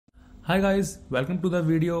Hi guys, welcome to the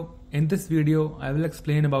video. In this video, I will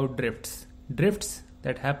explain about drifts. Drifts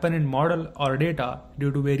that happen in model or data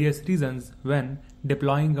due to various reasons when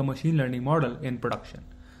deploying a machine learning model in production.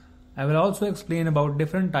 I will also explain about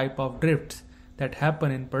different type of drifts that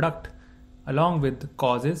happen in product along with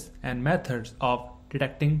causes and methods of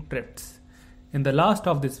detecting drifts. In the last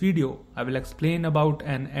of this video, I will explain about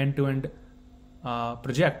an end-to-end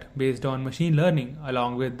project based on machine learning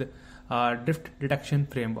along with drift detection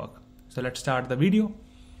framework. So let's start the video.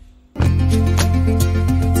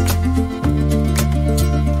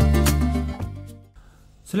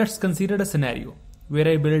 So let's consider a scenario where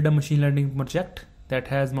I build a machine learning project that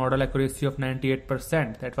has model accuracy of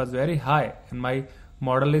 98%. That was very high, and my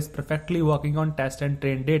model is perfectly working on test and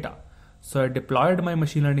trained data. So I deployed my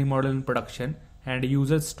machine learning model in production and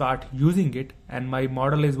users start using it, and my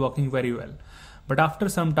model is working very well. But after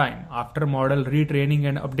some time, after model retraining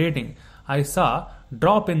and updating, I saw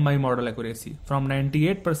drop in my model accuracy from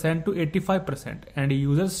 98% to 85%, and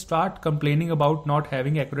users start complaining about not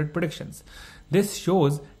having accurate predictions. This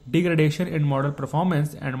shows degradation in model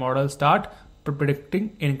performance and models start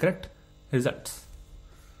predicting incorrect results.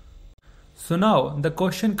 So now the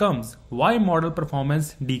question comes, why model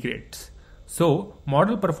performance degrades? So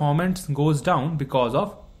model performance goes down because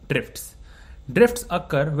of drifts. Drifts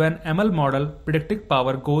occur when ML model predictive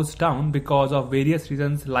power goes down because of various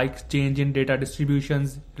reasons like change in data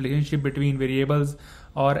distributions, relationship between variables,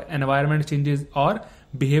 or environment changes, or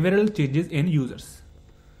behavioral changes in users.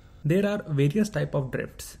 There are various types of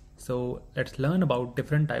drifts. So let's learn about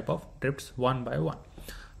different types of drifts one by one.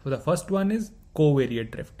 So the first one is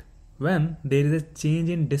covariate drift. When there is a change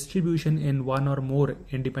in distribution in one or more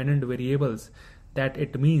independent variables, that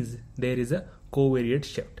it means there is a covariate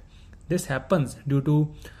shift. This happens due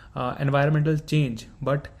to environmental change,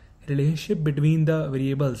 but relationship between the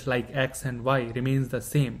variables like x and y remains the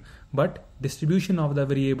same, but distribution of the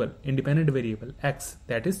variable, independent variable x,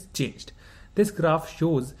 that is changed. This graph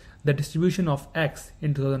shows the distribution of x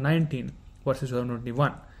in 2019 versus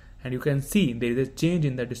 2021, and you can see there is a change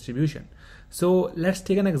in the distribution. So let's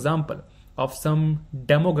take an example of some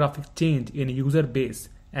demographic change in user base.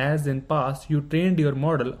 As in past, you trained your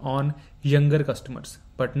model on younger customers,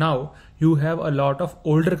 but now you have a lot of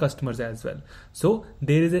older customers as well. So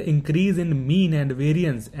there is an increase in mean and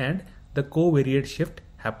variance, and the covariate shift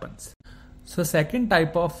happens. So second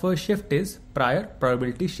type of shift is prior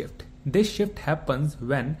probability shift. This shift happens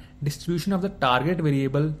when distribution of the target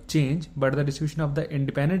variable change, but the distribution of the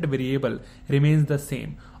independent variable remains the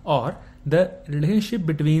same, or the relationship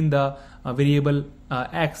between the variable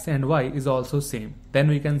x and y is also same. Then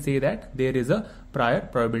we can say that there is a prior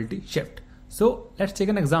probability shift. So let's take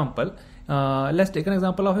an example. Let's take an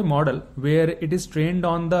example of a model where it is trained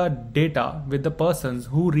on the data with the persons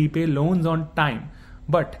who repay loans on time.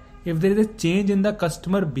 But if there is a change in the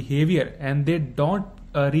customer behavior and they don't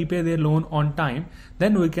repay their loan on time,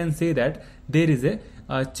 then we can say that there is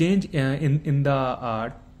a change in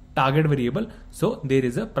the target variable. So there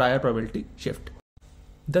is a prior probability shift.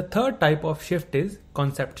 The third type of shift is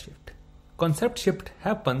concept shift. Concept shift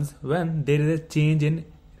happens when there is a change in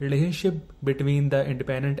relationship between the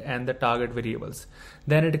independent and the target variables.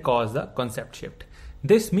 Then it causes the concept shift.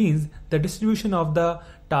 This means the distribution of the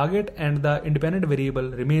target and the independent variable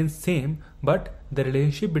remains same, but the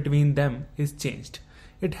relationship between them is changed.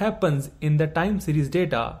 It happens in the time series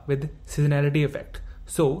data with seasonality effect.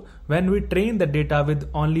 So when we train the data with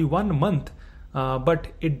only 1 month, but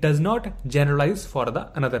it does not generalize for the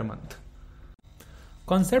another month.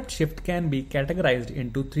 Concept shift can be categorized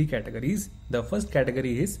into 3 categories. The first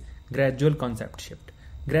category is gradual concept shift.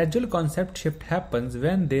 Gradual concept shift happens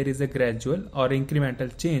when there is a gradual or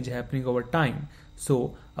incremental change happening over time.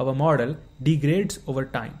 So our model degrades over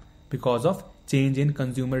time because of change in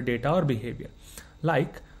consumer data or behavior.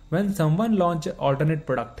 Like when someone launches an alternate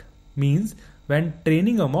product, means when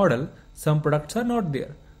training a model, some products are not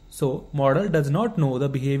there. So model does not know the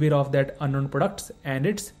behavior of that unknown products and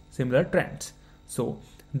its similar trends. So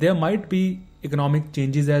there might be economic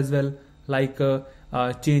changes as well, like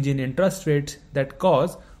change in interest rates that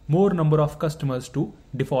cause more number of customers to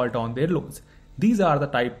default on their loans. These are the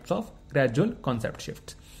types of gradual concept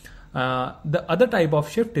shifts. The other type of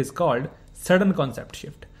shift is called sudden concept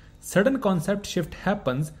shift. Sudden concept shift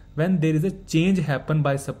happens when there is a change happen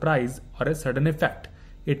by surprise or a sudden effect.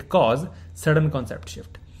 It causes sudden concept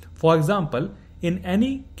shift. For example, in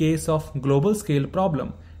any case of global scale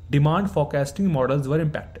problem, demand forecasting models were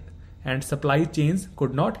impacted and supply chains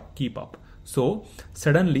could not keep up. So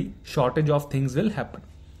suddenly shortage of things will happen.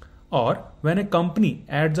 Or when a company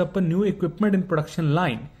adds up a new equipment in production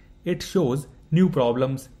line, it shows new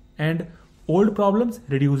problems and old problems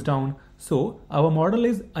reduced down. So our model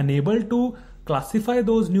is unable to classify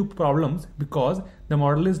those new problems because the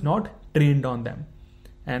model is not trained on them.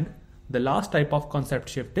 And the last type of concept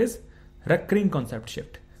shift is recurring concept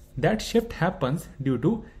shift. That shift happens due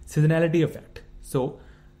to seasonality effect. So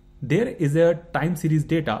there is a time series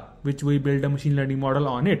data which we build a machine learning model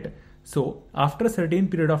on it. So after a certain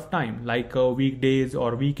period of time, like weekdays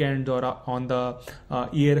or weekends or on the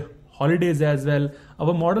year holidays as well,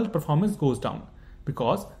 our model performance goes down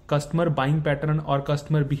because customer buying pattern or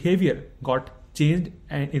customer behavior got changed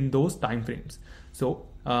in those time frames. So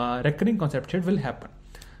recurring concept shift will happen.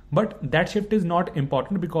 But that shift is not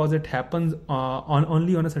important because it happens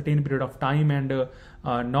only on a certain period of time and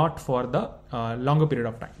not for the longer period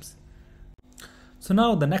of times. So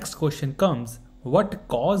now the next question comes, what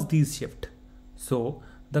caused these shifts? So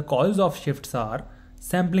the causes of shifts are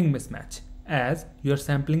sampling mismatch, as your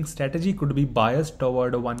sampling strategy could be biased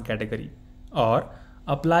toward one category, or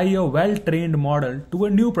apply a well-trained model to a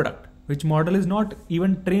new product, which model is not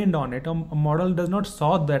even trained on it. A model does not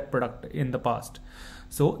saw that product in the past.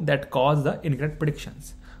 So that cause the incorrect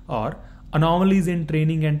predictions, or anomalies in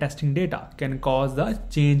training and testing data can cause the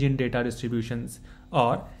change in data distributions,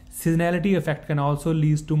 or seasonality effect can also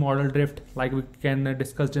lead to model drift, like we can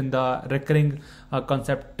discussed in the recurring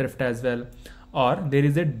concept drift as well, or there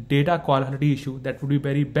is a data quality issue that would be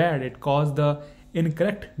very bad. It caused the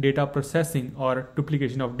incorrect data processing or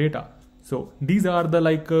duplication of data. So these are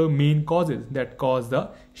the main causes that cause the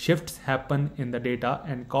shifts happen in the data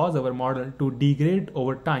and cause our model to degrade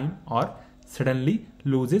over time or suddenly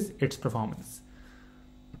loses its performance.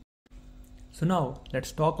 So now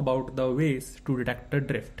let's talk about the ways to detect a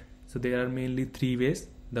drift. So there are mainly three ways.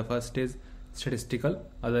 The first is statistical,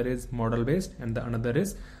 other is model based, and the another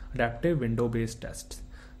is adaptive window based tests.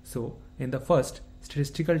 So in the first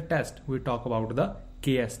statistical test, we talk about the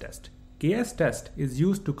KS test. KS test is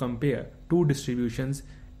used to compare two distributions,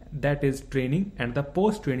 that is training and the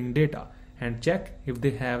post-training data, and check if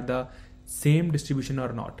they have the same distribution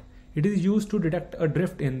or not. It is used to detect a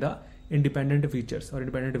drift in the independent features or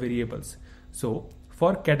independent variables. So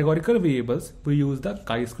for categorical variables, we use the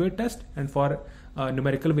chi-square test, and for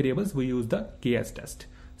numerical variables, we use the KS test.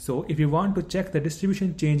 So if you want to check the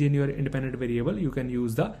distribution change in your independent variable, you can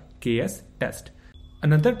use the KS test.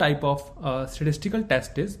 Another type of statistical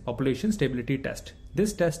test is population stability test.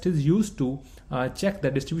 This test is used to check the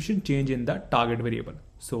distribution change in the target variable.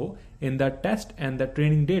 So in the test and the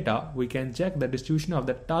training data, we can check the distribution of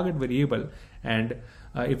the target variable, and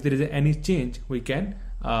if there is any change, we can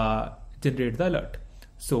generate the alert.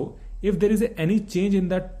 So if there is any change in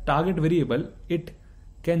the target variable, it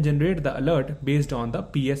can generate the alert based on the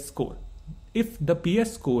PS score. If the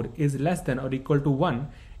PS score is less than or equal to 1,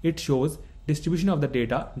 it shows distribution of the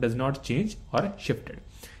data does not change or shifted.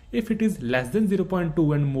 If it is less than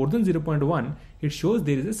 0.2 and more than 0.1, it shows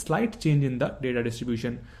there is a slight change in the data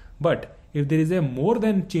distribution. But if there is a more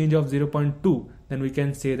than change of 0.2, then we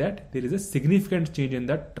can say that there is a significant change in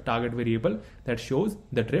the target variable that shows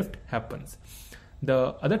the drift happens.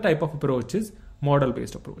 The other type of approach is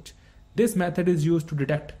model-based approach. This method is used to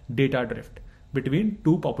detect data drift between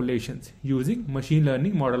two populations using machine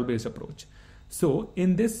learning model-based approach. So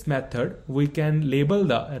in this method, we can label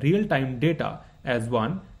the real-time data as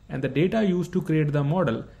 1 and the data used to create the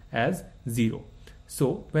model as 0.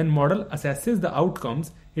 So when model assesses the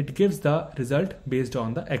outcomes, it gives the result based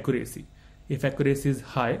on the accuracy. If accuracy is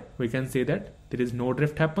high, we can say that there is no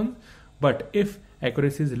drift happens. But if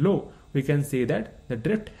accuracy is low, we can say that the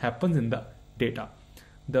drift happens in the data.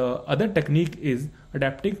 The other technique is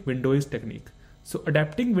adaptive windowing technique. So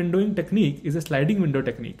adaptive windowing technique is a sliding window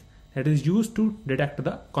technique that is used to detect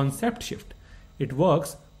the concept shift. It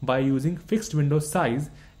works by using fixed window size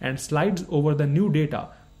and slides over the new data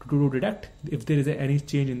to detect if there is any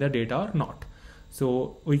change in the data or not.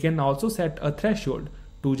 So we can also set a threshold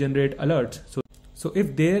to generate alerts. So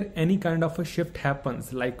if there any kind of a shift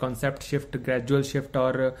happens, like concept shift, gradual shift,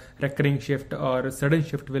 or recurring shift, or sudden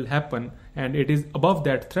shift will happen, and it is above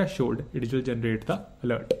that threshold, it will generate the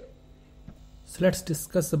alert. So let's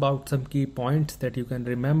discuss about some key points that you can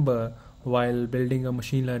remember while building a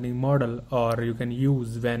machine learning model, or you can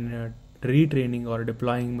use when retraining or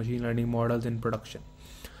deploying machine learning models in production.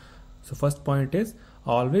 So first point is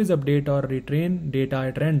always update or retrain data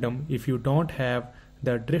at random if you don't have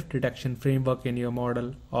the drift detection framework in your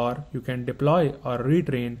model, or you can deploy or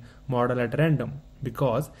retrain model at random,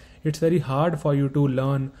 because it's very hard for you to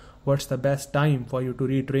learn what's the best time for you to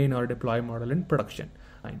retrain or deploy model in production.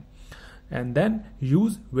 And then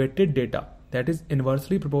use weighted data that is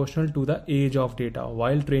inversely proportional to the age of data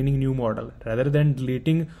while training new model rather than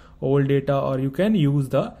deleting old data, or you can use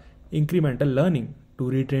the incremental learning to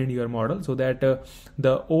retrain your model, so that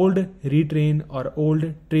the old retrain or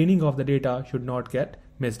old training of the data should not get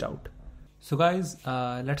missed out. So guys,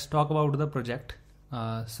 let's talk about the project.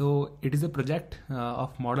 So it is a project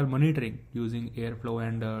of model monitoring using Airflow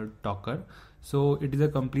and Docker. So it is a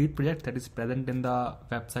complete project that is present in the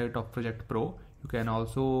website of Project Pro. You can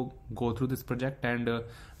also go through this project and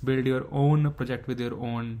build your own project with your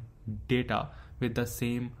own data with the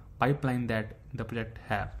same pipeline that the project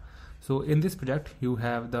have. So in this project you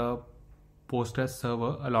have the Postgres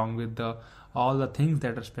server along with all the things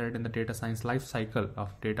that are spread in the data science life cycle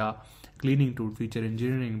of data cleaning to feature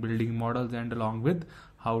engineering, building models, and along with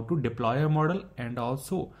how to deploy a model, and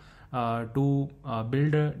also to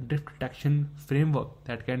build a drift detection framework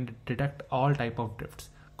that can detect all type of drifts,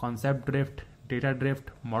 concept drift, data drift,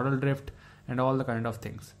 model drift, and all the kind of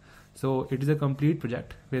things. So it is a complete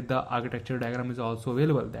project with the architecture diagram is also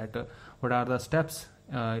available, that what are the steps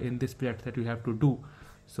in this project that you have to do.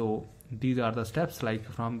 So these are the steps, like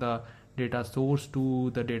from the data source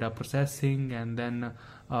to the data processing, and then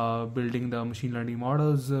building the machine learning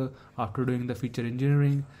models, after doing the feature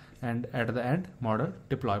engineering, and at the end model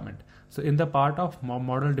deployment. So in the part of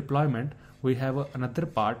model deployment, we have another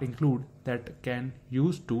part include that can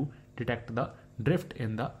use to detect the drift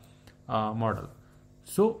in the model.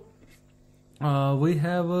 So we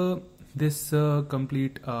have this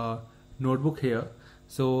complete notebook here.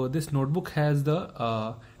 So this notebook has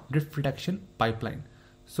the drift detection pipeline.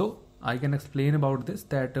 So I can explain about this,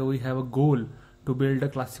 that we have a goal to build a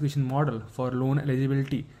classification model for loan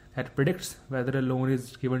eligibility that predicts whether a loan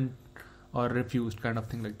is given or refused, kind of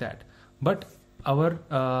thing like that. But our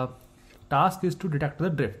task is to detect the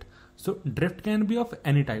drift. So drift can be of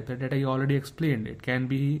any type that I already explained. It can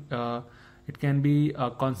be a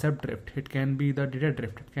concept drift, it can be the data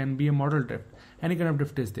drift, it can be a model drift, any kind of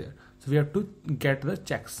drift is there. So we have to get the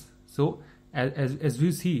checks. So as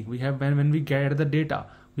we see, we have when we get the data,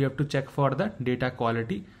 we have to check for the data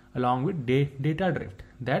quality along with data drift,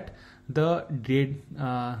 that the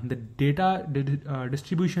data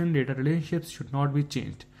distribution, data relationships should not be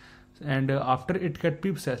changed. And after it get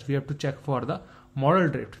processed, we have to check for the model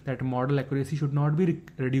drift, that model accuracy should not be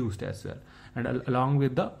reduced as well. And along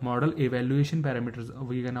with the model evaluation parameters,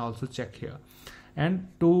 we can also check here. And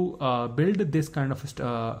to build this kind of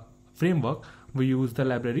framework, we use the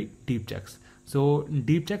library Deepchecks. So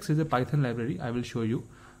Deepchecks is a Python library. I will show you.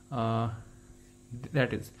 It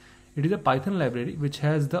is a Python library which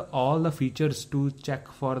has all the features to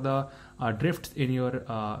check for the drifts in your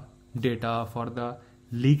data, for the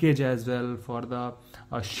leakage as well, for the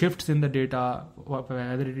shifts in the data,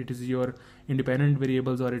 whether it is your independent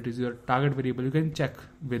variables or it is your target variable. You can check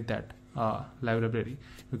with that library.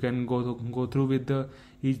 You can go through with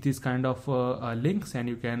each these kind of links, and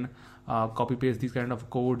you can copy paste these kind of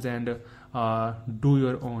codes and do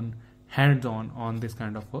your own hands-on on this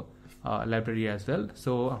kind of library as well.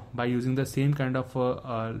 So by using the same kind of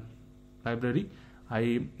library,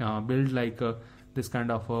 I build like this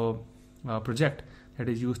kind of project that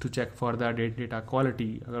is used to check for the data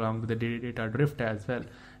quality along with the data drift as well.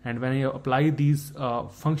 And when I apply these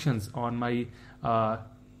functions on my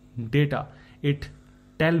data, it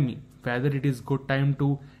tell me whether it is good time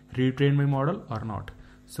to retrain my model or not.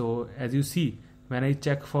 So as you see, when I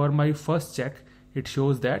check for my first check, it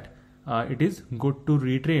shows that it is good to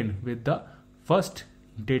retrain with the first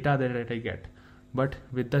data that I get. But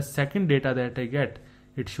with the second data that I get,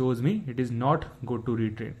 it shows me it is not good to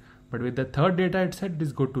retrain. But with the third data, it said it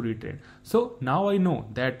is good to retrain. So now I know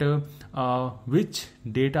that which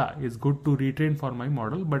data is good to retrain for my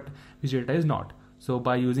model, but which data is not. So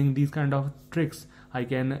by using these kind of tricks, I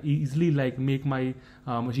can easily like make my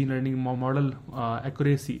machine learning model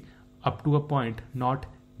accuracy up to a point, not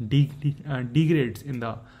degrades in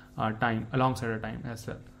the time alongside the time as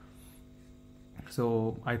well.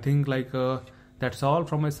 So I think like that's all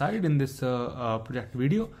from my side in this project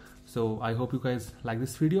video. So I hope you guys like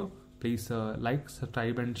this video. Please like,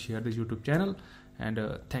 subscribe, and share this YouTube channel. And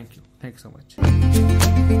thank you so much.